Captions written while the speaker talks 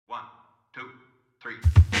2, 3.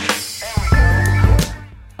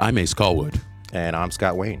 I'm Ace Callwood. And I'm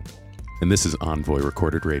Scott Wayne. And this is Envoy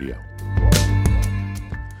Recorded Radio.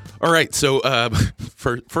 All right, so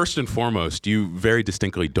first and foremost, you very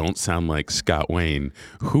distinctly don't sound like Scott Wayne.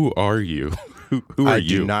 Who are you? Who are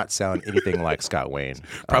you? I do not sound anything like Scott Wayne.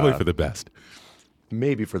 Probably for the best.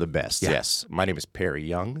 Maybe for the best, Yeah. yes. My name is Perri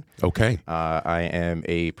Young. Okay. I am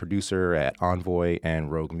a producer at Envoy and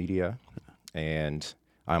Rogue Media, and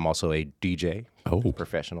I'm also a DJ,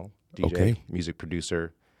 professional DJ, Okay. music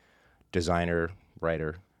producer, designer,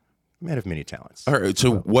 writer, man of many talents. All right,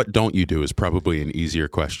 so what don't you do is probably an easier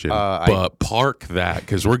question, but park that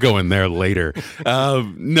because we're going there later.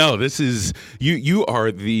 No, this is, you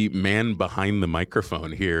are the man behind the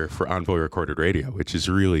microphone here for Envoy Recorded Radio, which is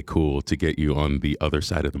really cool to get you on the other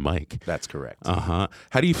side of the mic. That's correct. Uh-huh.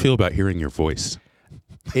 How do you feel about hearing your voice?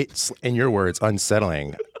 It's, in your words,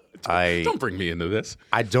 unsettling. Don't bring me into this.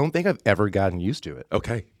 I don't think I've ever gotten used to it.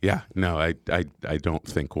 Okay. Yeah. No, I don't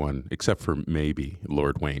think one, except for maybe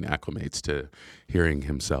Lord Wayne acclimates to hearing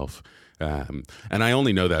himself. And I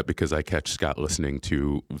only know that because I catch Scott listening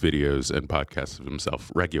to videos and podcasts of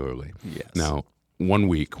himself regularly. Yes. Now, one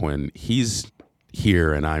week when he's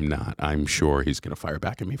here and I'm not, I'm sure he's going to fire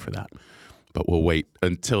back at me for that. But we'll wait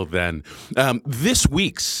until then. This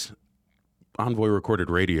week's Envoy Recorded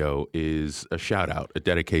Radio is a shout out, a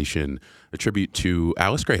dedication, a tribute to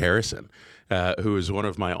Alice Gray Harrison, who is one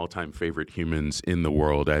of my all-time favorite humans in the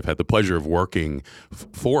world. I've had the pleasure of working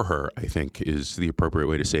for her, I think is the appropriate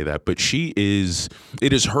way to say that. But it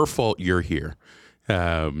is her fault you're here.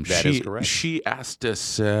 That is correct. She asked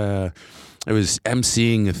us, I was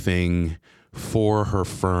emceeing a thing for her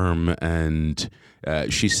firm, and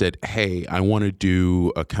she said, hey, I want to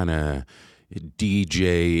do a kind of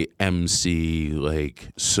DJ, MC, like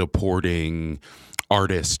supporting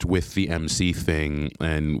artist with the MC thing.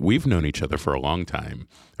 And we've known each other for a long time.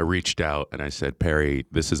 I reached out and I said, Perri,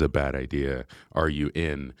 this is a bad idea. Are you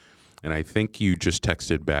in? And I think you just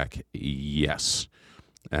texted back, yes.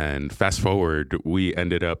 And fast forward, we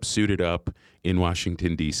ended up suited up in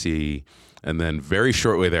Washington, D.C., and then very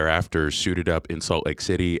shortly thereafter, suited up in Salt Lake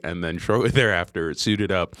City, and then shortly thereafter,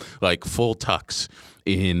 suited up like full tux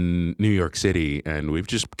in New York City. And we've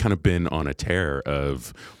just kind of been on a tear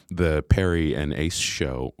of the Perri and Ace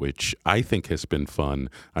show, which I think has been fun.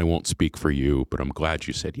 I won't speak for you, but I'm glad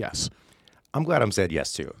you said yes. I'm glad I'm said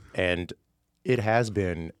yes too. And it has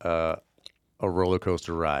been a roller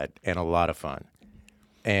coaster ride and a lot of fun.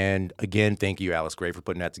 And again, thank you, Alice Gray, for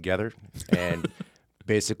putting that together and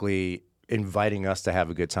basically inviting us to have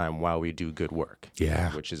a good time while we do good work.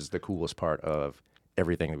 Yeah. Which is the coolest part of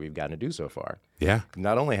everything that we've gotten to do so far. Yeah.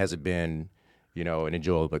 Not only has it been, an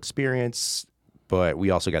enjoyable experience, but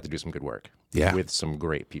we also got to do some good work. Yeah. With some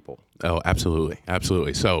great people. Oh, absolutely.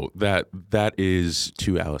 Absolutely. So that is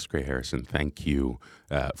to Alice Gray Harrison. Thank you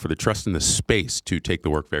for the trust in the space to take the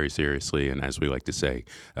work very seriously. And as we like to say,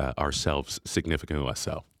 ourselves significantly less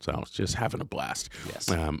so. So it's just having a blast. Yes.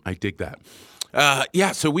 I dig that.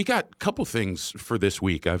 So we got a couple things for this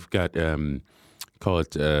week. I've got, call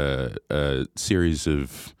it a series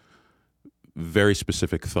of very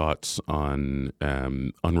specific thoughts on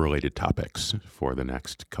unrelated topics for the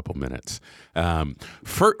next couple minutes.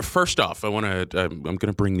 First off, I'm going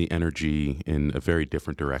to bring the energy in a very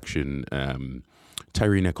different direction.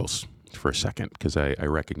 Tyre Nichols for a second, because I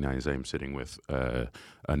recognize I'm sitting with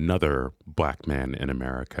another black man in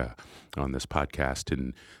America on this podcast,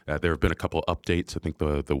 and there have been a couple updates. I think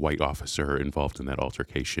the white officer involved in that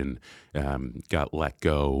altercation got let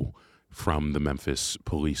go from the Memphis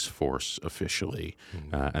police force officially.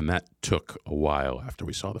 And that took a while after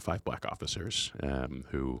we saw the 5 black officers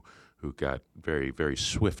who got very, very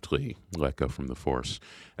swiftly let go from the force.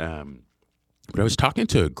 But I was talking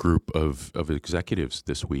to a group of executives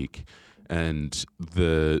this week, and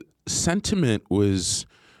the sentiment was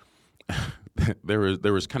there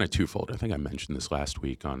was kind of twofold. I think I mentioned this last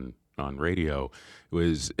week on radio. It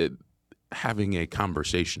was having a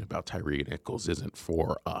conversation about Tyre Nichols isn't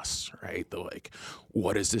for us, right? They're like,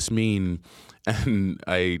 what does this mean? And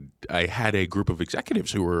I had a group of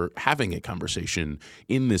executives who were having a conversation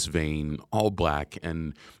in this vein, all black,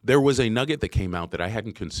 and there was a nugget that came out that I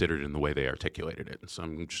hadn't considered in the way they articulated it. So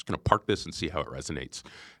I'm just going to park this and see how it resonates.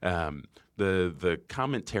 The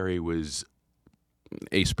commentary was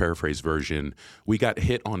Ace paraphrase version. We got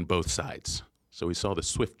hit on both sides. So we saw the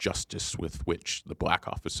swift justice with which the black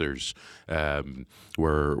officers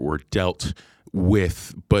were dealt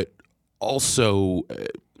with, but also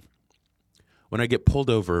when I get pulled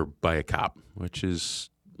over by a cop, which is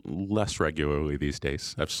less regularly these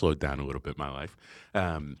days. I've slowed down a little bit in my life.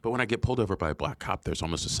 But when I get pulled over by a black cop, there's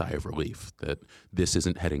almost a sigh of relief that this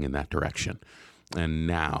isn't heading in that direction. And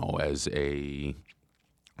now, as the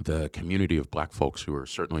community of black folks who are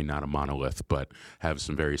certainly not a monolith, but have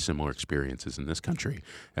some very similar experiences in this country,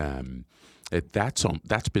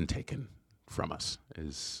 that's been taken from us.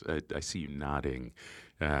 I see you nodding.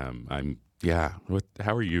 How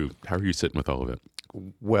are you? How are you sitting with all of it?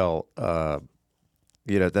 Well,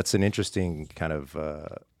 that's an interesting kind of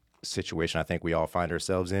situation I think we all find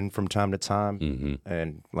ourselves in from time to time. Mm-hmm.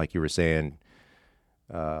 And like you were saying,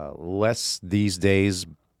 less these days,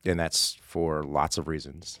 and that's for lots of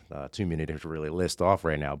reasons. Too many to really list off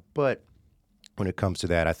right now. But when it comes to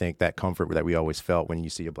that, I think that comfort that we always felt when you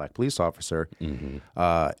see a black police officer,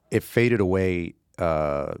 it faded away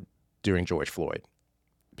during George Floyd.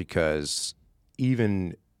 Because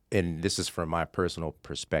even, and this is from my personal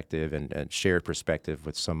perspective and shared perspective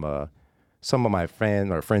with some of my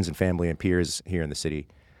friends and family and peers here in the city,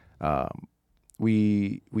 I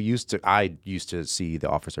used to see the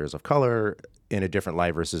officers of color in a different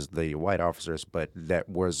light versus the white officers, but there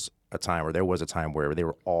was a time where they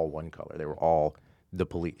were all one color. They were all the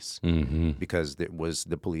police because it was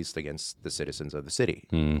the police against the citizens of the city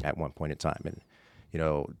at one point in time. And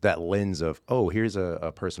that lens of, oh, here's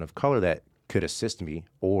a person of color that could assist me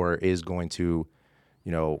or is going to,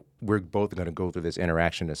 we're both going to go through this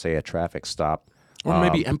interaction to say a traffic stop. Or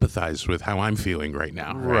maybe empathize with how I'm feeling right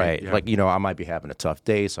now. Right. Yeah. Like, I might be having a tough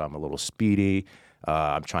day, so I'm a little speedy.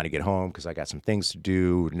 I'm trying to get home because I got some things to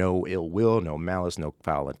do. No ill will, no malice, no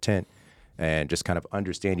foul intent. And just kind of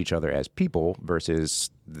understand each other as people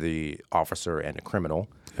versus the officer and the criminal.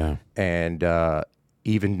 Yeah. And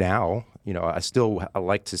even now, I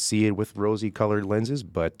like to see it with rosy-colored lenses,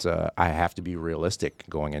 but I have to be realistic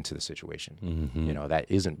going into the situation. That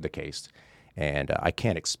isn't the case. And I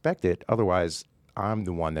can't expect it. Otherwise, I'm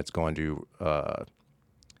the one that's going to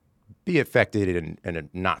be affected in a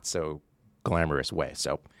not-so-glamorous way.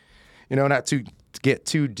 So, not to get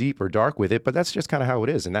too deep or dark with it, but that's just kind of how it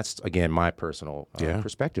is. And that's, again, my personal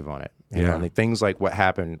perspective on it. And things like what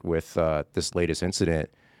happened with this latest incident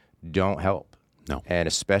don't help. No. And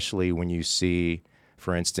especially when you see,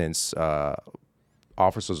 for instance,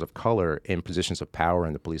 officers of color in positions of power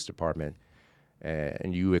in the police department,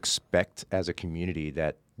 and you expect as a community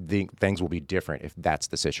that things will be different if that's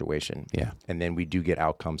the situation. Yeah. And then we do get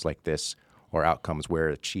outcomes like this, or outcomes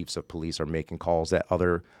where chiefs of police are making calls that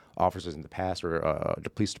other officers in the past or the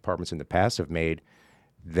police departments in the past have made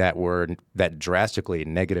that drastically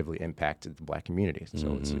negatively impacted the black community.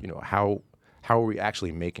 So it's how are we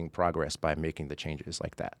actually making progress by making the changes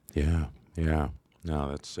like that? Yeah. No,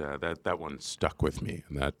 that's that one stuck with me,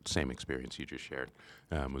 and that same experience you just shared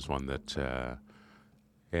was one that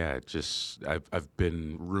I've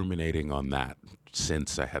been ruminating on that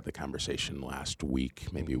since I had the conversation last week,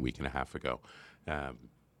 maybe a week and a half ago.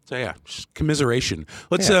 Just commiseration.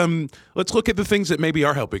 Let's look at the things that maybe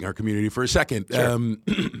are helping our community for a second. Sure.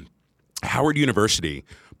 Howard University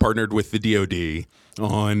partnered with the DoD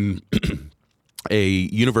on a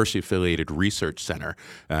university-affiliated research center.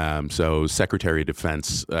 So Secretary of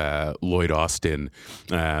Defense Lloyd Austin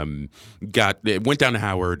went down to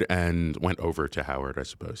Howard and went over to Howard, I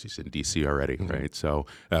suppose. He's in D.C. already, right? So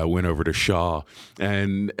went over to Shaw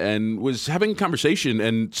and was having a conversation.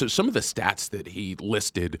 And so some of the stats that he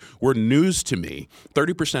listed were news to me.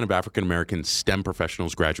 30% of African-American STEM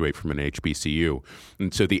professionals graduate from an HBCU.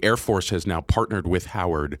 And so the Air Force has now partnered with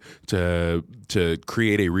Howard to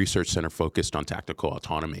create a research center focused on tactical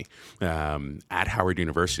autonomy at Howard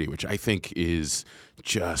University, which I think is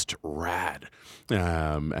just rad.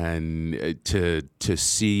 And to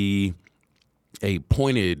see a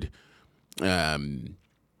pointed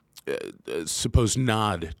supposed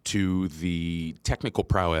nod to the technical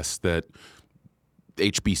prowess that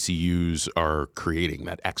HBCUs are creating,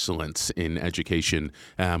 that excellence in education,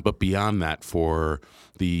 but beyond that, for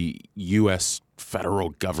the U.S.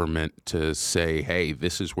 federal government to say, hey,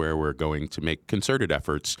 this is where we're going to make concerted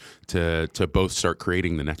efforts to both start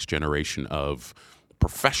creating the next generation of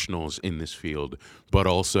professionals in this field, but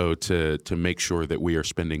also to make sure that we are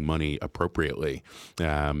spending money appropriately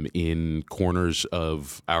in corners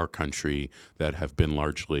of our country that have been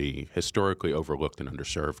largely historically overlooked and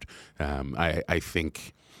underserved. I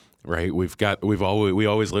think, right, we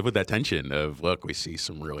always live with that tension of, look, we see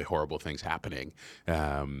some really horrible things happening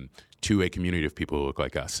to a community of people who look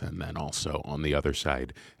like us, and then also on the other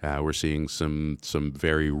side, we're seeing some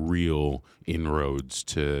very real inroads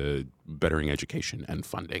to bettering education and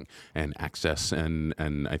funding and access, and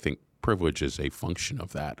I think privilege is a function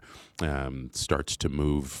of that, starts to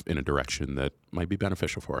move in a direction that might be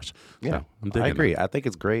beneficial for us. Yeah, so I'm digging I agree. that. I think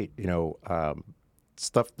it's great.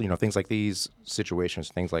 Stuff, things like these situations,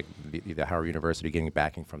 things like the Howard University getting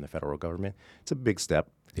backing from the federal government. It's a big step.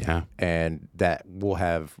 Yeah. And that will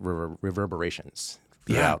have reverberations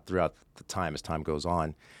throughout the time as time goes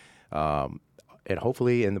on. And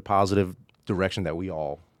hopefully in the positive direction that we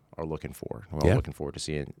all are looking for. We're all looking forward to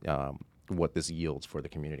seeing what this yields for the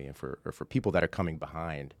community and for people that are coming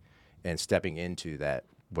behind and stepping into that,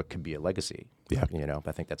 what could be a legacy. Yeah.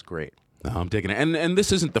 I think that's great. I'm digging it. And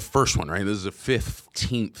this isn't the first one, right? This is the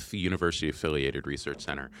 15th university-affiliated research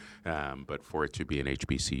center. But for it to be an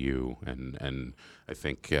HBCU, and I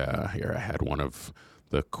think here I had one of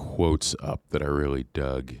the quotes up that I really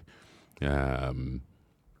dug.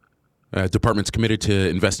 Department's committed to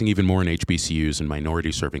investing even more in HBCUs and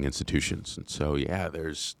minority-serving institutions. And so,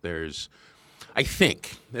 there's I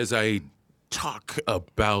think, as we talk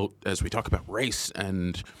about race,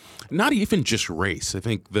 and not even just race, I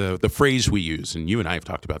think the phrase we use, and you and I have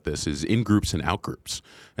talked about this, is in groups and out groups.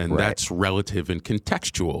 And that's relative and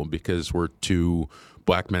contextual because we're two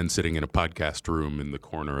black men sitting in a podcast room in the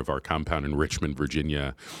corner of our compound in Richmond,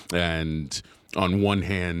 Virginia. And on one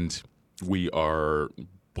hand, we are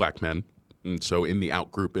black men, and so in the out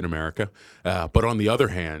group in America. But on the other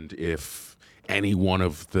hand, if any one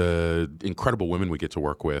of the incredible women we get to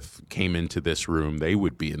work with came into this room, they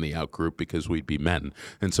would be in the out group because we'd be men.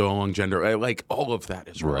 And so along gender, like all of that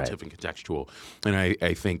is relative and contextual. And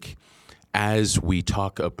I think as we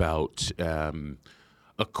talk about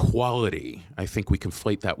equality, I think we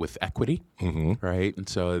conflate that with equity, right? And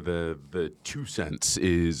so the 2 cents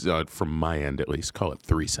is, from my end at least, call it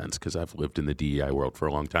 3 cents because I've lived in the DEI world for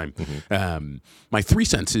a long time. My 3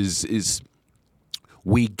 cents is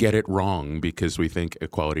we get it wrong because we think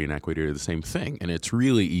equality and equity are the same thing. And it's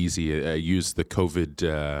really easy. I use the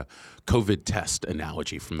COVID test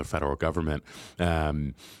analogy from the federal government.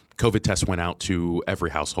 COVID tests went out to every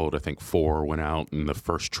household. I think 4 went out in the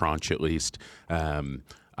first tranche at least.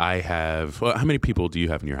 I have, how many people do you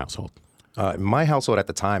have in your household? In my household at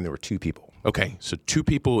the time, there were 2 people. Okay, so 2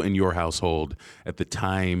 people in your household at the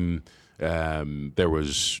time. There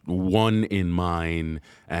was 1 in mine,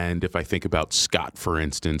 and if I think about Scott, for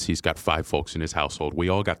instance, he's got 5 folks in his household. We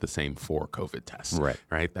all got the same 4 COVID tests,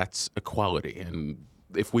 right? That's equality, and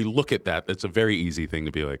if we look at that, that's a very easy thing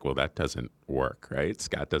to be like, well, that doesn't work, right?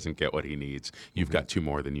 Scott doesn't get what he needs. You've got 2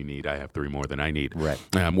 more than you need. I have 3 more than I need. Right.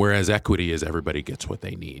 Whereas equity is everybody gets what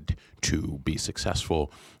they need to be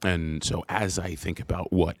successful. And so as I think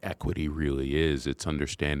about what equity really is, it's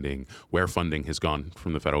understanding where funding has gone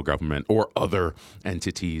from the federal government or other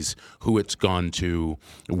entities, who it's gone to,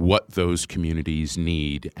 what those communities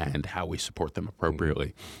need, and how we support them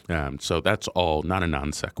appropriately. So that's all not a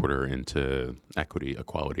non sequitur into equity,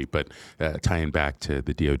 equality, but tying back to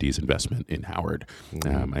the DoD's investment in Howard.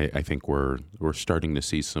 I think we're starting to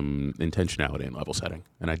see some intentionality in level setting,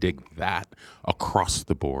 and I dig that across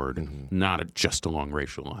the board, not just along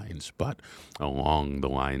racial lines, but along the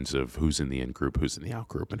lines of who's in the in group, who's in the out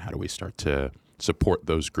group, and how do we start to support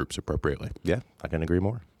those groups appropriately. Yeah, I can agree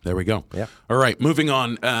more. There we go. Yeah. All right, moving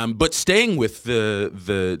on. But staying with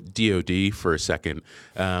the DoD for a second,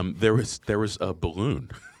 there was a balloon.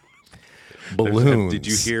 Balloons. Did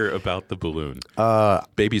you hear about the balloon?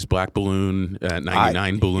 Baby's black balloon,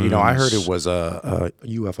 99 balloons. I heard it was a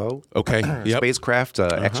UFO. Okay. Yep. Spacecraft,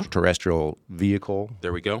 extraterrestrial vehicle.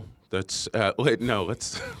 There we go. Let's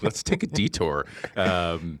take a detour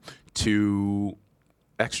to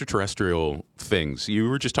extraterrestrial things. You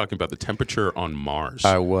were just talking about the temperature on Mars.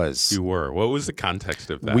 I was. You were. What was the context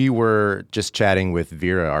of that? We were just chatting with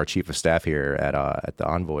Vera, our chief of staff here at the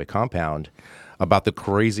Envoy compound, about the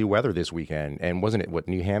crazy weather this weekend. And wasn't it,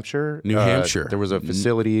 New Hampshire? New Hampshire. There was a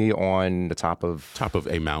facility on the top of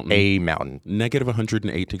a mountain. A mountain. Negative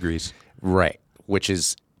 108 degrees. Right, which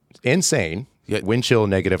is insane. Yeah. Wind chill,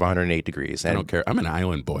 negative 108 degrees. I don't care. I'm an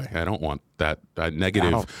island boy. I don't want that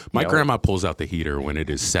negative. My grandma pulls out the heater when it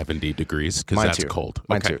is 70 degrees because that's cold.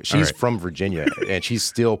 Mine too. She's from Virginia, and she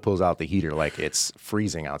still pulls out the heater like it's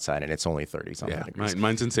freezing outside, and it's only 30-something degrees.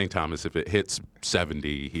 Mine's in St. Thomas. If it hits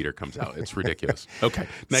 70, heater comes out. It's ridiculous. Okay,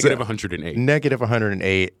 negative 108. Negative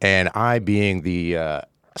 108, and I being the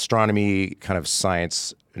astronomy kind of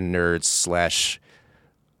science nerd /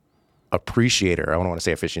 appreciator. I don't want to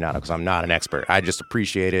say aficionado because I'm not an expert. I just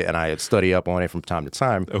appreciate it and I study up on it from time to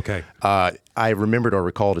time. Okay. I remembered or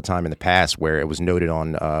recalled a time in the past where it was noted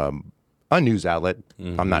on a news outlet,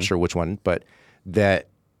 I'm not sure which one, but that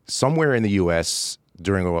somewhere in the U.S.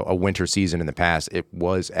 during a winter season in the past, it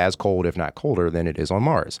was as cold, if not colder, than it is on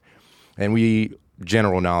Mars. And we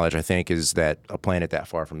general knowledge, I think, is that a planet that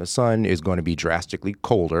far from the sun is going to be drastically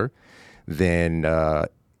colder than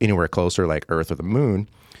anywhere closer, like Earth or the Moon,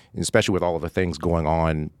 especially with all of the things going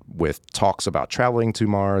on with talks about traveling to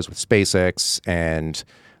Mars with SpaceX and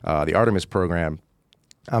the Artemis program.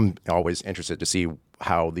 I'm always interested to see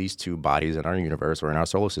how these two bodies in our universe or in our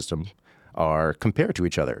solar system are compared to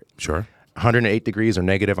each other. Sure. 108 degrees or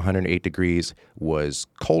negative 108 degrees was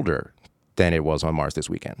colder than it was on Mars this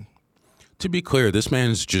weekend. To be clear, this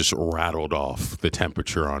man's just rattled off the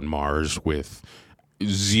temperature on Mars with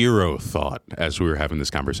zero thought as we were having this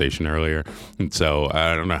conversation earlier. And so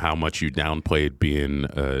I don't know how much you downplayed being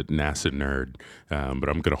a NASA nerd, but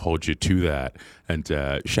I'm going to hold you to that. And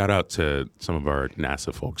shout out to some of our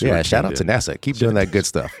NASA folks. Yeah, shout out to NASA. Keep doing that good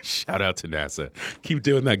stuff. Shout out to NASA. Keep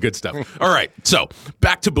doing that good stuff. All right, so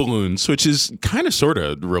back to balloons, which is kind of sort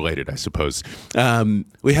of related, I suppose.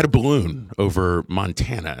 We had a balloon over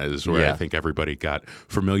Montana is where I think everybody got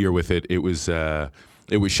familiar with it. It was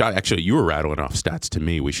shot. Actually, you were rattling off stats to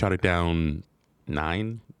me. We shot it down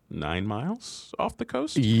 9 miles off the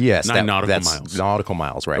coast. Yes, 9 nautical that's miles. Nautical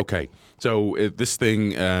miles, right? Okay, so this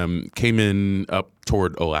thing came in up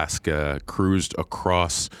toward Alaska, cruised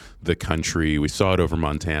across the country. We saw it over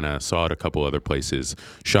Montana, saw it a couple other places,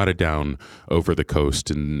 shot it down over the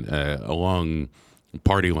coast, and along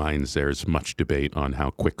party lines, there's much debate on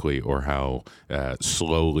how quickly or how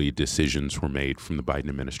slowly decisions were made from the Biden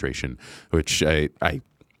administration, which I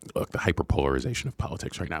look, the hyperpolarization of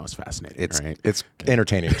politics right now is fascinating. It's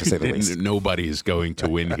entertaining, to say the least. Nobody is going to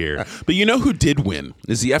win here. But you know who did win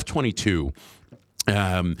is the F-22.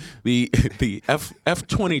 The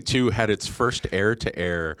F-22 had its first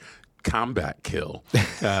air-to-air combat kill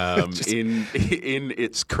in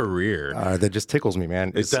its career. That just tickles me,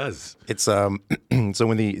 man. It does. It's so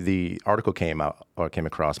when the article came out or came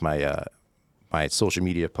across my my social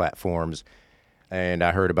media platforms, and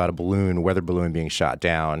I heard about a weather balloon being shot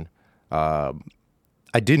down.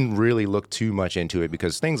 I didn't really look too much into it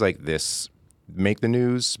because things like this make the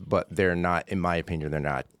news, but they're not, in my opinion, they're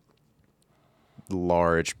not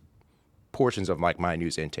large portions of like my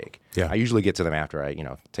news intake. Yeah. I usually get to them after I,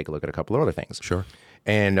 take a look at a couple of other things. Sure.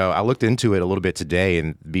 And I looked into it a little bit today,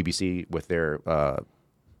 and BBC with their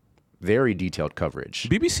very detailed coverage.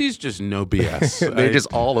 BBC's just no BS. They're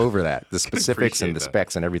just all over that. The specifics and the that.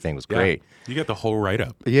 specs and everything was great. You got the whole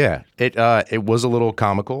write-up. Yeah. It was a little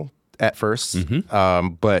comical at first,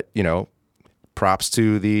 but, props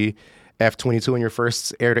to the F-22 in your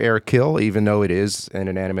first air-to-air kill, even though it is an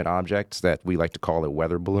inanimate object that we like to call a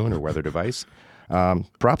weather balloon or weather device.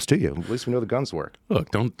 Props to you. At least we know the guns work. Look,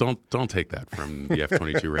 don't take that from the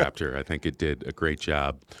F-22 Raptor. I think it did a great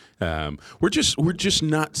job. We're just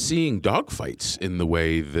not seeing dogfights in the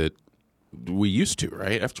way that we used to,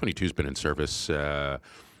 right? F-22's been in service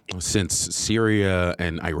since Syria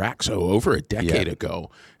and Iraq, so over a decade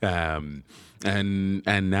ago. And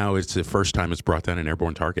now it's the first time it's brought down an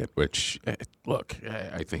airborne target, which, look,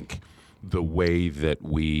 I think the way that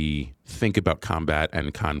we think about combat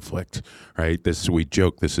and conflict, right? We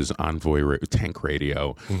joke this is envoy tank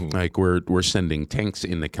radio. Like we're sending tanks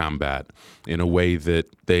into combat in a way that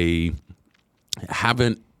they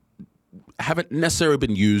haven't necessarily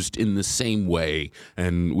been used in the same way,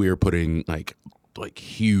 and we're putting like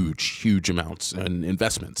huge amounts and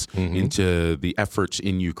investments into the efforts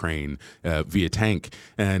in Ukraine via tank.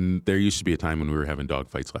 And there used to be a time when we were having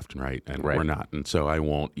dogfights left and right, and we're not. And so I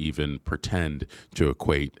won't even pretend to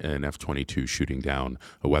equate an F-22 shooting down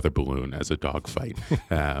a weather balloon as a dogfight.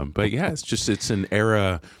 But yeah, it's an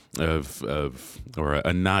era of or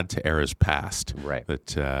a nod to eras past. Right.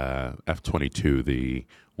 That F-22,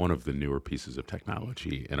 one of the newer pieces of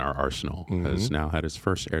technology in our arsenal, has now had its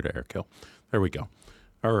first air-to-air kill. There we go.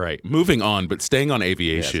 All right, moving on, but staying on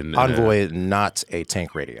aviation. Yes. Envoy, not a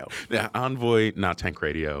tank radio. Yeah, Envoy, not tank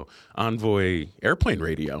radio. Envoy, airplane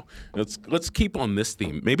radio. Let's keep on this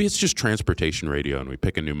theme. Maybe it's just transportation radio, and we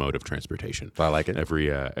pick a new mode of transportation. I like it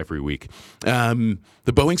every week. The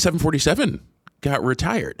Boeing 747 got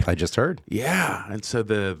retired. I just heard. Yeah, and so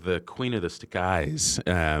the queen of the skies.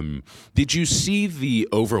 Did you see the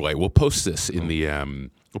overlay? We'll post this in the.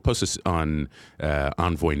 We'll post this on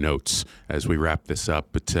Envoy Notes as we wrap this up.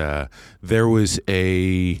 But there was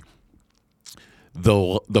the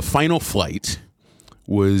final flight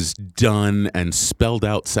was done and spelled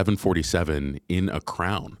out 747 in a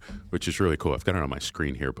crown, which is really cool. I've got it on my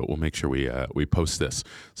screen here, but we'll make sure we post this.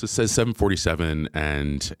 So it says 747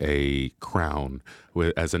 and a crown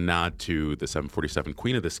as a nod to the 747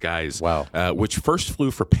 Queen of the Skies, Wow. Which first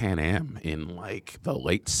flew for Pan Am in like the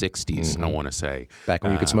late 60s, I want to say. Back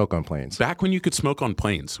when you could smoke on planes. Back when you could smoke on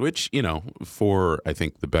planes, which, for, I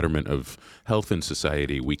think, the betterment of health in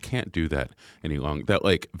society, we can't do that any longer. That,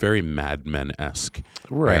 like, very Mad Men-esque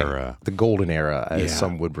era. The golden era, as Yeah.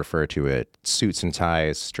 some would refer to it. Suits and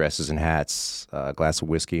ties, dresses and hats, a glass of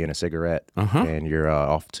whiskey and a cigarette, and you're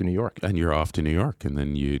off to New York. And you're off to New York, and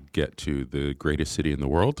then you'd get to the greatest city in the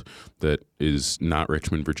world that is not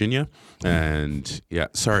Richmond, Virginia. And yeah,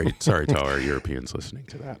 sorry to our Europeans listening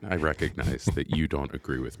to that. I recognize that you don't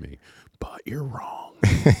agree with me, but you're wrong.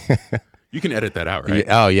 You can edit that out, right?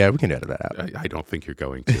 Yeah, oh, yeah, we can edit that out. I don't think you're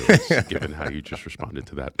going to, given how you just responded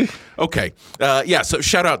to that. Okay. So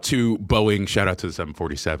shout out to Boeing, shout out to the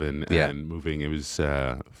 747 and moving. It was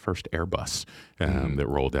first Airbus that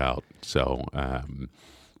rolled out. So,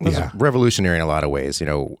 It was revolutionary in a lot of ways.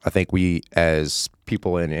 I think we, as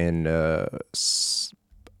people in a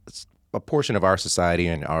portion of our society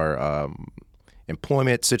and our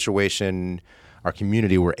employment situation, our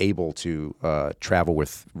community, were able to travel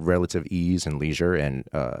with relative ease and leisure, and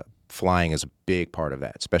flying is a big part of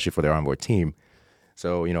that, especially for their onboard team.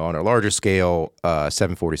 So, on a larger scale,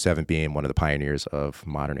 747 being one of the pioneers of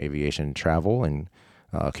modern aviation travel and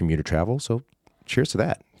commuter travel. So, cheers to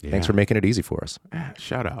that. Yeah. Thanks for making it easy for us.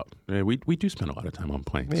 Shout out. We do spend a lot of time on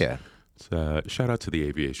planes. Yeah. So, shout out to the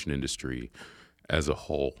aviation industry as a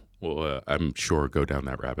whole. We'll, I'm sure, go down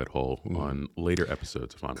that rabbit hole on later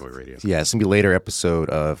episodes of Envoy Radio. Yeah, it's going to be a later episode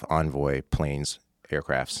of Envoy Planes,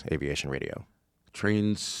 Aircrafts, Aviation Radio.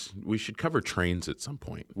 Trains, we should cover trains at some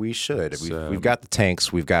point. We should. We've got the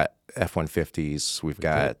tanks, we've got F-150s, we've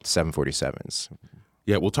got 747s.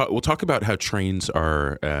 Yeah, we'll talk about how trains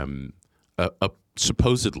are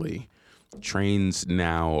supposedly trains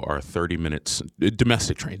now are 30 minutes,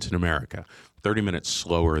 domestic trains in America, 30 minutes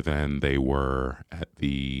slower than they were at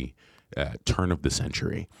the turn of the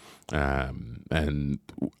century. And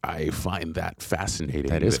I find that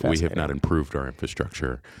fascinating. That is we have fascinating. not improved our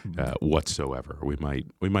infrastructure whatsoever. We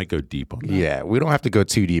might go deep on that. Yeah, we don't have to go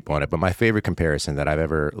too deep on it, but my favorite comparison that I've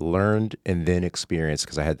ever learned and then experienced,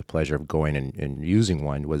 because I had the pleasure of going and using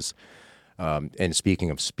one, was and speaking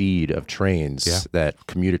of speed of trains, that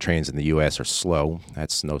commuter trains in the U.S. are slow.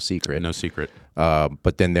 That's no secret. No secret.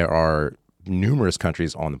 But then there are numerous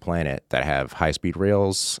countries on the planet that have high-speed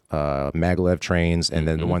rails, maglev trains, and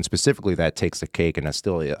then the one specifically that takes the cake, and I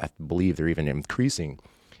believe they're even increasing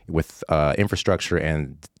with infrastructure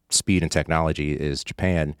and speed and technology, is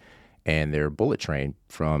Japan and their bullet train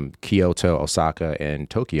from Kyoto, Osaka, and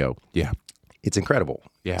Tokyo. Yeah. It's incredible.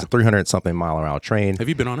 Yeah. It's a 300-something mile-an-hour train. Have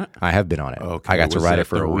you been on it? I have been on it. Okay. I got to ride it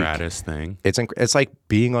for the a week. raddest thing. It's like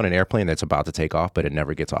being on an airplane that's about to take off, but it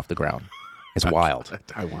never gets off the ground. It's wild.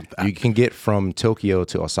 I want that. You can get from Tokyo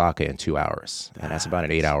to Osaka in 2 hours, and that's about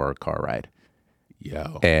an 8-hour car ride.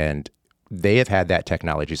 Yo. And they have had that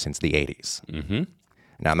technology since the 80s. Mm-hmm.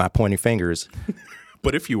 Now, I'm not pointing fingers.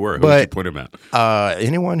 But if you were, who would you point him at?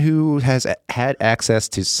 Anyone who has had access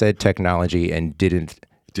to said technology and didn't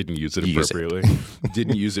use it appropriately.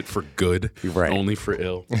 Didn't use it for good, right. Only for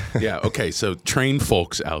ill. Yeah, okay, so train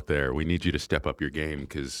folks out there, we need you to step up your game,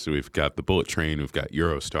 because we've got the bullet train, we've got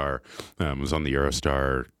Eurostar. Was on the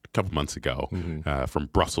Eurostar a couple months ago from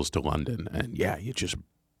Brussels to London. And yeah, you just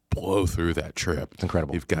blow through that trip. It's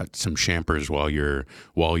incredible. You've got some champers while you're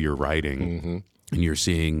riding. And you're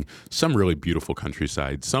seeing some really beautiful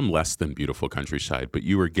countryside, some less than beautiful countryside, but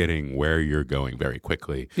you are getting where you're going very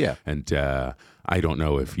quickly. Yeah. And I don't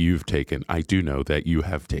know if I do know that you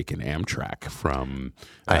have taken Amtrak from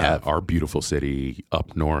our beautiful city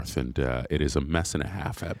up north, and it is a mess and a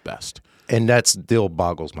half at best. And that still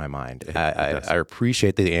boggles my mind. I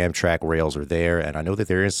appreciate that the Amtrak rails are there, and I know that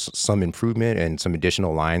there is some improvement and some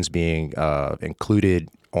additional lines being included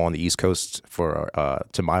on the East Coast for,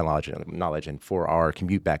 to my knowledge, and for our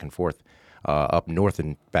commute back and forth up north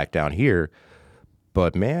and back down here.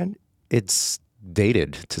 But man, it's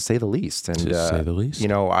dated to say the least. And to say the least,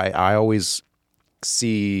 I always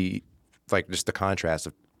see like just the contrast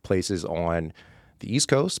of places on the East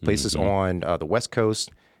Coast, places on the West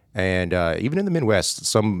Coast, and even in the Midwest.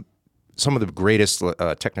 Some of the greatest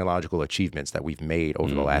technological achievements that we've made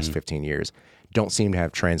over the last 15 years don't seem to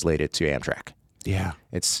have translated to Amtrak. Yeah,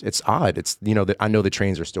 it's odd. It's I know the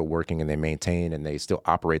trains are still working and they maintain and they still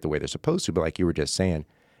operate the way they're supposed to. But like you were just saying,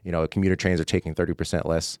 commuter trains are taking 30%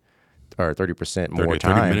 less or 30% more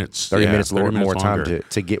time, 30 minutes, 30 minutes more more time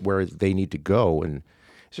to get where they need to go. And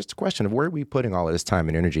It's just a question of where are we putting all of this time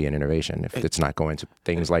and energy and innovation if it's not going to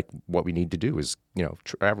things like what we need to do is,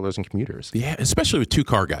 travelers and commuters. Yeah, especially with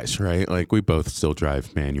two-car guys, right? Like we both still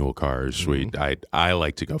drive manual cars. I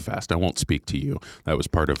like to go fast. I won't speak to you. That was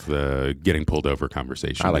part of the getting pulled over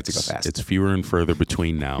conversation. I like to go fast. It's fewer and further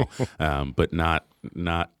between now, but not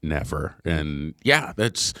never. And yeah,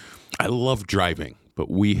 I love driving, but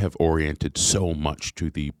we have oriented so much to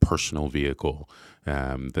the personal vehicle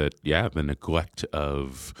that the neglect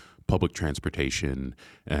of public transportation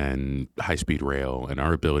and high-speed rail and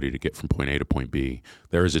our ability to get from point A to point B.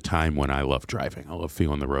 There is a time when I love driving. I love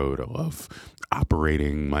feeling the road. I love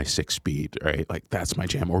operating my 6-speed, right? Like that's my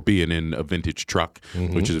jam. Or being in a vintage truck,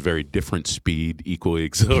 which is a very different speed, equally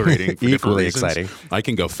exhilarating. For equally exciting. I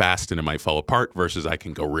can go fast and it might fall apart versus I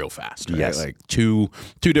can go real fast. Right? Yes. Like two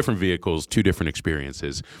different vehicles, two different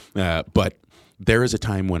experiences. But there is a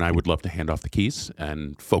time when I would love to hand off the keys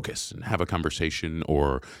and focus and have a conversation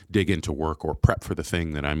or dig into work or prep for the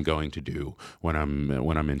thing that I'm going to do when I'm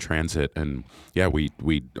in transit. And yeah, we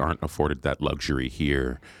aren't afforded that luxury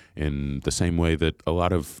here in the same way that a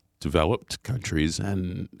lot of developed countries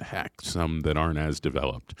and heck, some that aren't as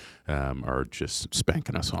developed are just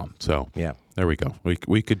spanking us on. So yeah, there we go.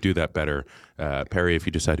 We could do that better. Perri, if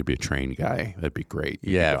you decide to be a train guy, that'd be great.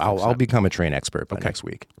 Yeah, I'll become a train expert by next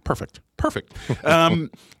week. Perfect.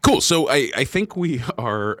 Cool. So I think we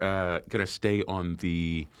are going to stay on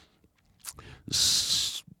the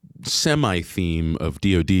semi-theme of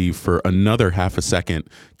DoD for another half a second.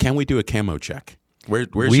 Can we do a camo check?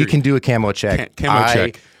 We can do a camo check. Camo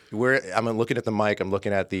check. I'm looking at the mic. I'm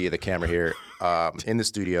looking at the camera here in the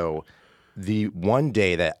studio. The one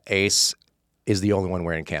day that Ace is the only one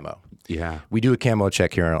wearing camo. Yeah. We do a camo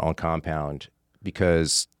check here on Compound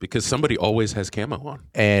because somebody always has camo on.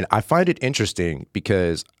 And I find it interesting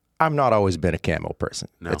because I've not always been a camo person.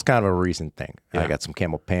 No. It's kind of a recent thing. Yeah. I got some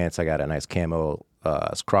camo pants. I got a nice camo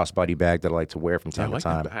crossbody bag that I like to wear from time to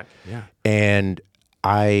time. That bag. Yeah. And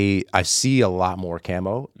I see a lot more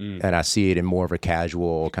camo, and I see it in more of a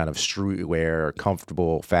casual kind of streetwear,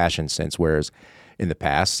 comfortable fashion sense. Whereas in the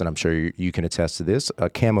past, and I'm sure you can attest to this, a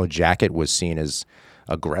camo jacket was seen as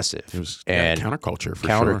aggressive. It was and counterculture for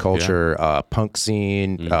counterculture, sure. Yeah. Punk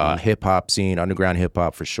scene, hip hop scene, underground hip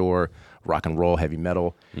hop for sure, rock and roll, heavy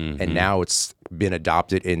metal, and now it's been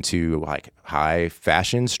adopted into like high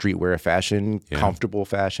fashion, streetwear fashion, comfortable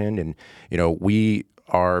fashion, and we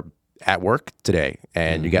are at work today,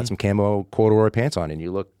 and you got some camo corduroy pants on, and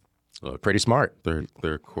you look pretty smart.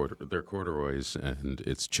 They're corduroys, and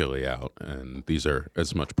it's chilly out, and these are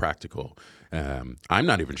as much practical. I'm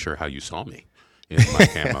not even sure how you saw me in my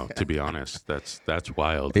camo, to be honest. That's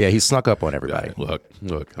wild. Yeah, he snuck up on everybody.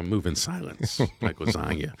 Look, I'm moving silence like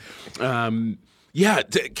lasagna.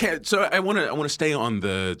 So I want to stay on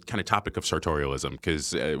the kind of topic of sartorialism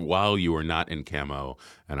because while you are not in camo,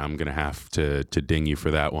 and I'm going to have to ding you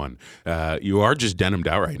for that one, you are just denimed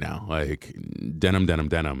out right now, like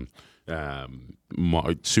denim,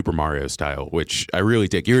 Super Mario style, which I really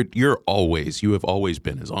dig. You have always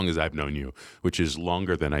been, as long as I've known you, which is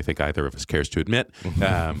longer than I think either of us cares to admit.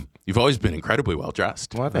 You've always been incredibly well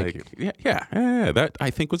dressed. Well, thank you. Yeah, that I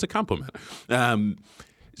think was a compliment.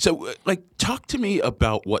 So, talk to me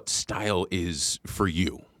about what style is for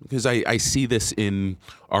you, because I see this in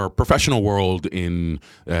our professional world, in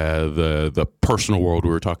the personal world. We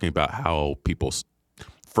were talking about how people's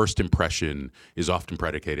first impression is often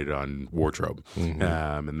predicated on wardrobe,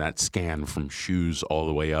 and that scan from shoes all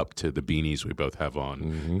the way up to the beanies we both have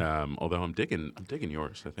on. Although I'm digging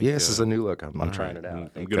yours. I think, this is a new look. I'm trying it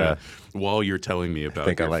out. I'm gonna, while you're telling me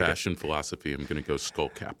about your fashion philosophy, I'm gonna go skull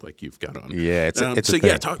cap like you've got on. Yeah, it's so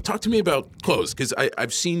yeah. Talk to me about clothes, because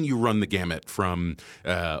I've seen you run the gamut from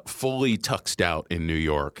fully tuxed out in New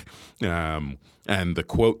York. And the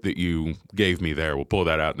quote that you gave me there, we'll pull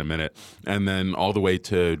that out in a minute, and then all the way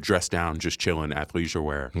to dress down, just chilling, athleisure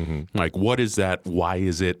wear. Like, what is that? Why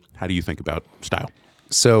is it? How do you think about style?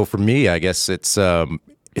 So for me, I guess it's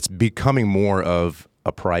becoming more of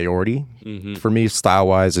a priority. For me,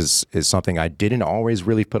 style-wise, is something I didn't always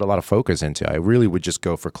really put a lot of focus into. I really would just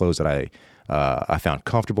go for clothes that I found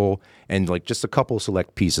comfortable, and like just a couple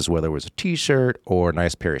select pieces, whether it was a t-shirt or a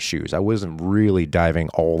nice pair of shoes. I wasn't really diving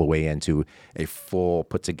all the way into a full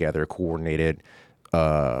put together, coordinated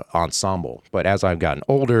ensemble. But as I've gotten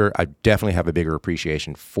older, I definitely have a bigger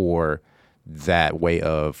appreciation for that way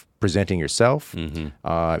of presenting yourself.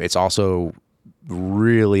 It's also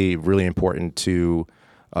really, really important to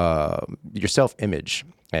your self-image.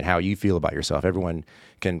 and how you feel about yourself. Everyone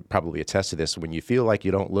can probably attest to this. When you feel like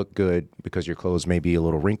you don't look good because your clothes may be a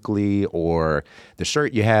little wrinkly, or the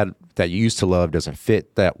shirt you had that you used to love doesn't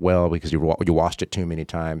fit that well because you washed it too many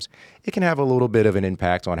times, it can have a little bit of an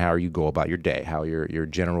impact on how you go about your day, how your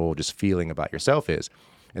general just feeling about yourself is.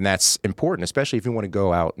 And that's important, especially if you want to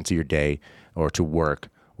go out into your day or to work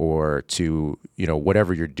or to,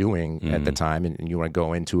 whatever you're doing at the time, and you want to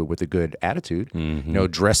go into it with a good attitude.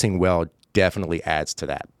 Dressing well definitely adds to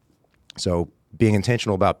that. So being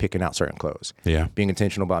intentional about picking out certain clothes. Yeah. Being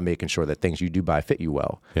intentional about making sure that things you do buy fit you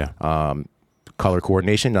well. Yeah. Color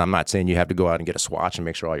coordination. I'm not saying you have to go out and get a swatch and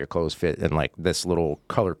make sure all your clothes fit in like this little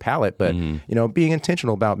color palette, but being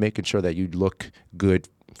intentional about making sure that you look good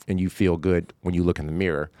and you feel good when you look in the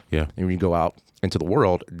mirror. Yeah. And when you go out into the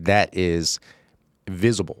world, that is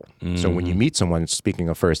visible. So when you meet someone, speaking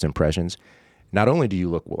of first impressions, not only do you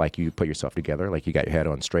look like you put yourself together, like you got your head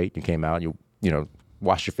on straight, you came out, you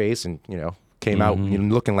washed your face and, came out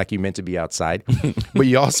looking like you meant to be outside, but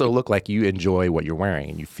you also look like you enjoy what you're wearing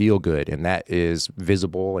and you feel good. And that is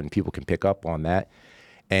visible and people can pick up on that.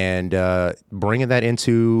 And bringing that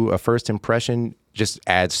into a first impression just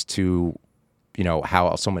adds to,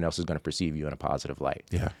 how someone else is going to perceive you in a positive light.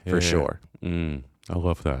 Yeah. For sure. I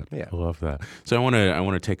love that. Yeah. I love that. So I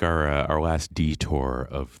want to take our last detour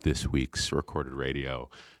of this week's recorded radio,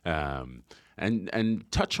 and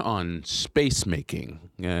touch on space making.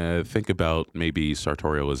 Think about maybe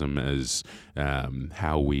sartorialism as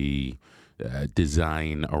how we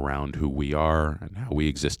design around who we are and how we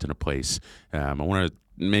exist in a place. I want to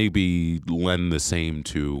maybe lend the same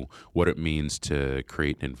to what it means to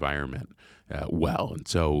create an environment well. And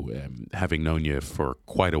so having known you for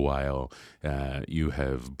quite a while, you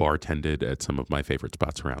have bartended at some of my favorite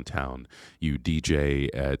spots around town. You DJ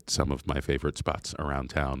at some of my favorite spots around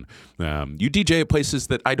town. You DJ at places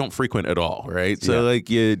that I don't frequent at all, right? So like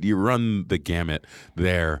you run the gamut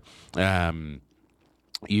there. I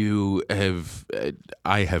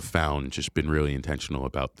have found just been really intentional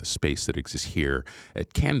about the space that exists here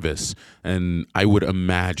at Canvas. And I would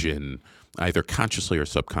imagine either consciously or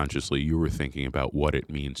subconsciously, you were thinking about what it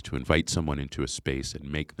means to invite someone into a space and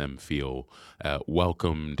make them feel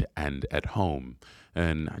welcomed and at home.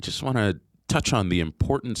 And I just want to touch on the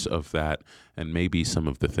importance of that and maybe some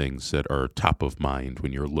of the things that are top of mind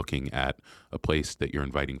when you're looking at a place that you're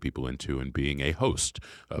inviting people into and being a host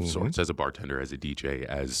of sorts, as a bartender, as a DJ,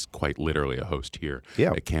 as quite literally a host here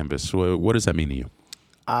at Canvas. What does that mean to you?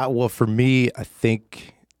 Well, for me, I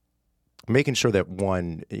think making sure that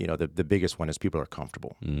one, the biggest one is people are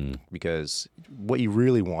comfortable, because what you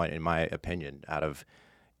really want, in my opinion, out of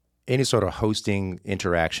any sort of hosting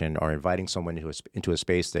interaction or inviting someone into a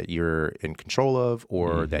space that you're in control of,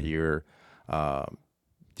 or that you're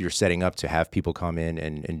setting up to have people come in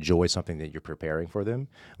and enjoy something that you're preparing for them.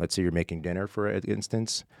 Let's say you're making dinner, for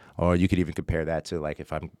instance, or you could even compare that to like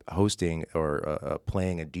if I'm hosting or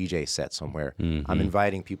playing a DJ set somewhere. I'm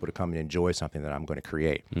inviting people to come and enjoy something that I'm going to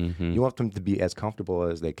create. You want them to be as comfortable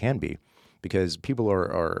as they can be, because people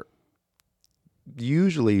are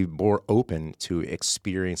usually more open to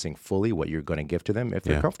experiencing fully what you're going to give to them if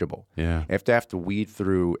they're comfortable. If they have to weed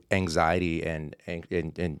through anxiety and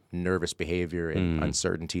nervous behavior and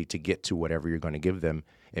uncertainty to get to whatever you're going to give them,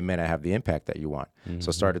 it may not have the impact that you want.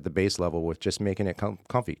 So start at the base level with just making it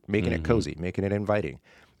comfy, making it cozy, making it inviting.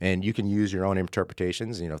 And you can use your own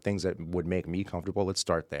interpretations, things that would make me comfortable. Let's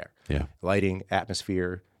start there. Lighting,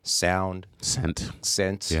 atmosphere, sound, scent,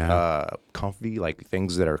 comfy, like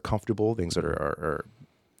things that are comfortable, things that are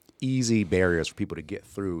easy barriers for people to get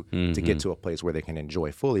through to get to a place where they can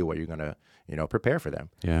enjoy fully what you're going to, prepare for them.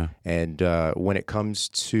 And when it comes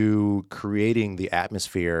to creating the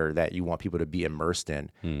atmosphere that you want people to be immersed in,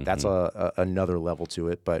 that's another level to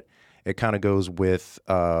it. But it kind of goes with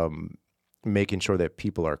making sure that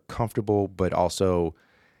people are comfortable, but also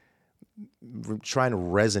trying to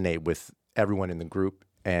resonate with everyone in the group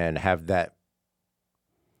and have that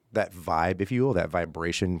vibe, if you will, that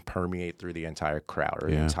vibration permeate through the entire crowd or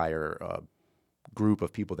the entire group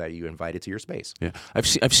of people that you invited to your space.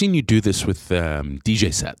 I've seen you do this with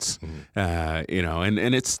DJ sets,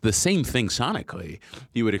 and it's the same thing sonically.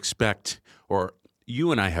 You would expect, or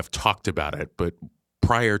you and I have talked about it, but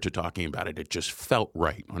prior to talking about it, it just felt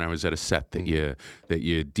right when I was at a set that you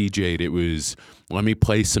DJ'd. It was, let me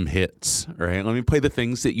play some hits, right? Let me play the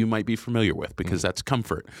things that you might be familiar with, because that's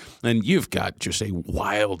comfort. And you've got just a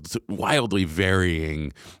wildly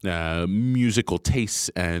varying musical tastes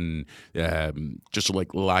and just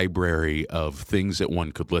like library of things that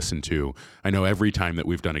one could listen to. I know every time that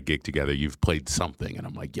we've done a gig together, you've played something, and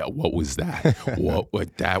I'm like, yeah, what was that?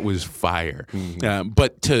 what that was fire.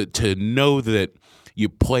 But to know that you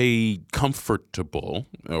play comfortable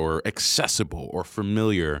or accessible or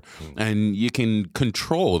familiar, and you can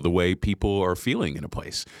control the way people are feeling in a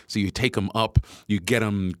place. So you take them up, you get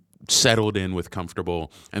them settled in with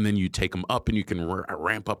comfortable, and then you take them up and you can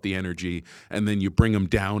ramp up the energy, and then you bring them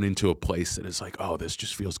down into a place that is like, oh, this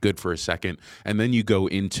just feels good for a second, and then you go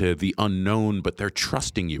into the unknown, but they're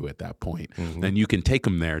trusting you at that point. And you can take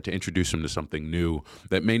them there to introduce them to something new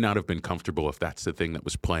that may not have been comfortable if that's the thing that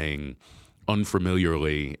was playing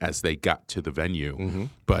unfamiliarly as they got to the venue.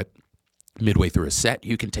 But midway through a set,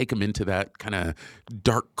 you can take them into that kind of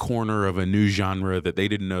dark corner of a new genre that they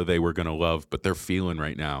didn't know they were going to love, but they're feeling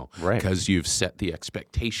right now, because you've set the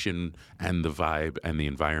expectation and the vibe and the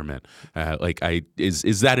environment.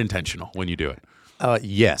 Is that intentional when you do it?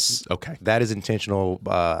 Yes. Okay. That is intentional.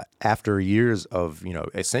 After years of,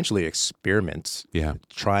 essentially experiments,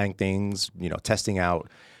 trying things, testing out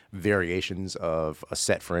variations of a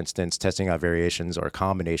set, for instance, testing out variations or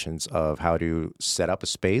combinations of how to set up a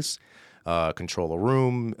space, control a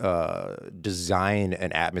room, design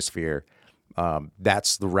an atmosphere.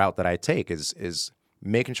 That's the route that I take is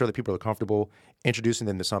making sure that people are comfortable, introducing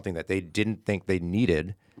them to something that they didn't think they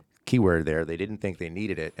needed. Keyword there, they didn't think they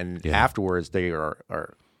needed it. And afterwards they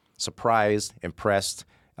are surprised, impressed,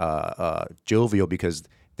 jovial, because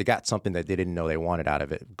they got something that they didn't know they wanted out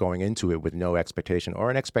of it, going into it with no expectation, or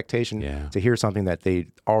an expectation to hear something that they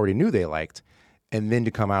already knew they liked, and then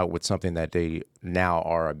to come out with something that they now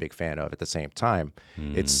are a big fan of at the same time.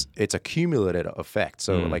 It's a cumulative effect.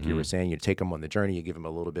 So like you were saying, you take them on the journey, you give them a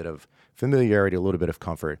little bit of familiarity, a little bit of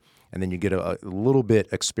comfort, and then you get a little bit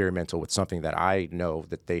experimental with something that I know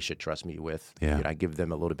that they should trust me with. I give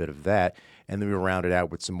them a little bit of that, and then we round it out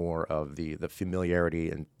with some more of the familiarity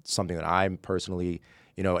and something that I'm personally,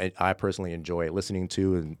 I personally enjoy listening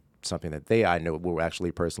to, and something that I know will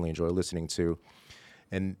actually personally enjoy listening to.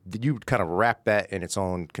 And you kind of wrap that in its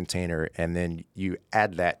own container, and then you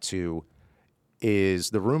add that to, is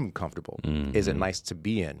the room comfortable? Is it nice to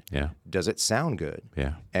be in? Does it sound good?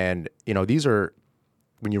 And, these are,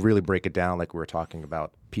 when you really break it down, like we were talking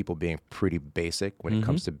about, people being pretty basic when it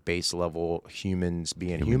comes to base level humans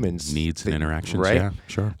being humans. Needs and interactions, right? Yeah,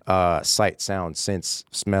 sure. Sight, sound, sense,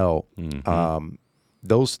 smell.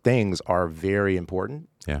 Those things are very important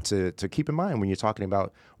to keep in mind when you're talking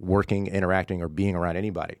about working, interacting, or being around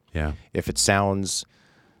anybody. If it sounds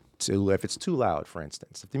if it's too loud, for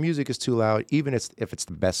instance, if the music is too loud, even if it's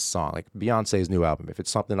the best song, like Beyonce's new album, if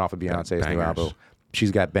it's something off of Beyonce's new album,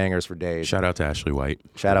 she's got bangers for days. Shout out to Ashley White.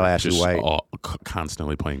 Shout out Ashley White.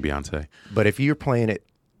 Constantly playing Beyonce. But if you're playing it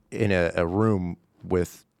in a room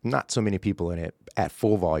with not so many people in it at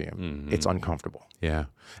full volume, it's uncomfortable.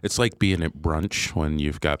 It's like being at brunch when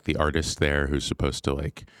you've got the artist there who's supposed to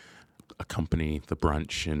like accompany the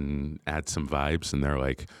brunch and add some vibes, and they're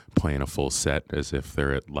like playing a full set as if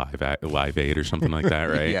they're at Live Aid or something like that,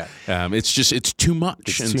 right? It's too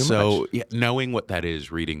much. Knowing what that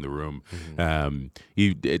is, reading the room,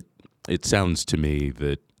 it sounds to me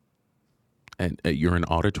that. And you're an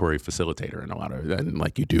auditory facilitator in a lot of, and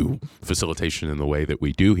like you do facilitation in the way that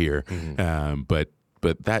we do here, but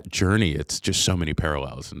that journey, it's just so many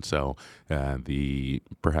parallels, and so the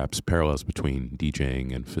perhaps parallels between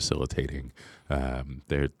DJing and facilitating,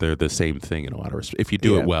 they're the same thing in a lot of respects. If you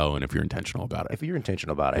do it well, and if you're intentional about it. If you're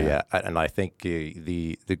intentional about it, and I think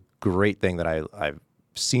the great thing that I've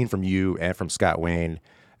seen from you and from Scott Wayne,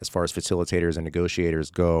 as far as facilitators and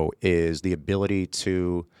negotiators go, is the ability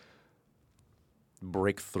to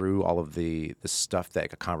break through all of the stuff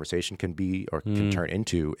that a conversation can be or can turn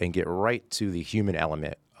into, and get right to the human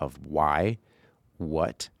element of why,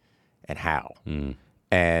 what, and how.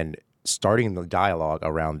 And starting the dialogue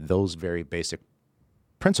around those very basic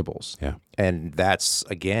principles. And that's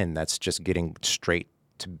just getting straight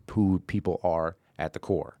to who people are at the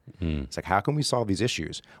core. It's like, how can we solve these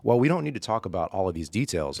issues? Well, we don't need to talk about all of these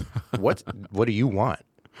details. What do you want?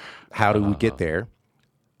 How do we get there?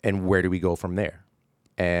 And where do we go from there?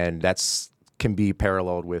 And can be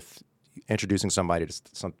paralleled with introducing somebody to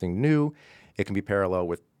something new. It can be parallel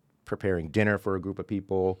with preparing dinner for a group of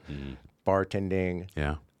people, bartending,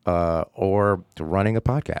 or to running a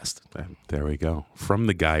podcast. There we go. From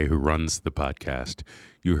the guy who runs the podcast,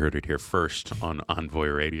 you heard it here first on Envoy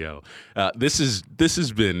Radio. This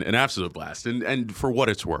has been an absolute blast, and for what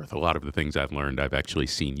it's worth, a lot of the things I've learned, I've actually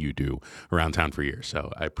seen you do around town for years.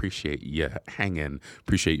 So I appreciate you hanging.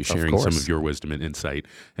 Appreciate you sharing some of your wisdom and insight.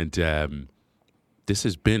 And this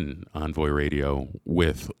has been Envoy Radio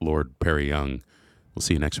with Lord Perri Young. We'll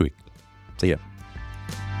see you next week. See ya.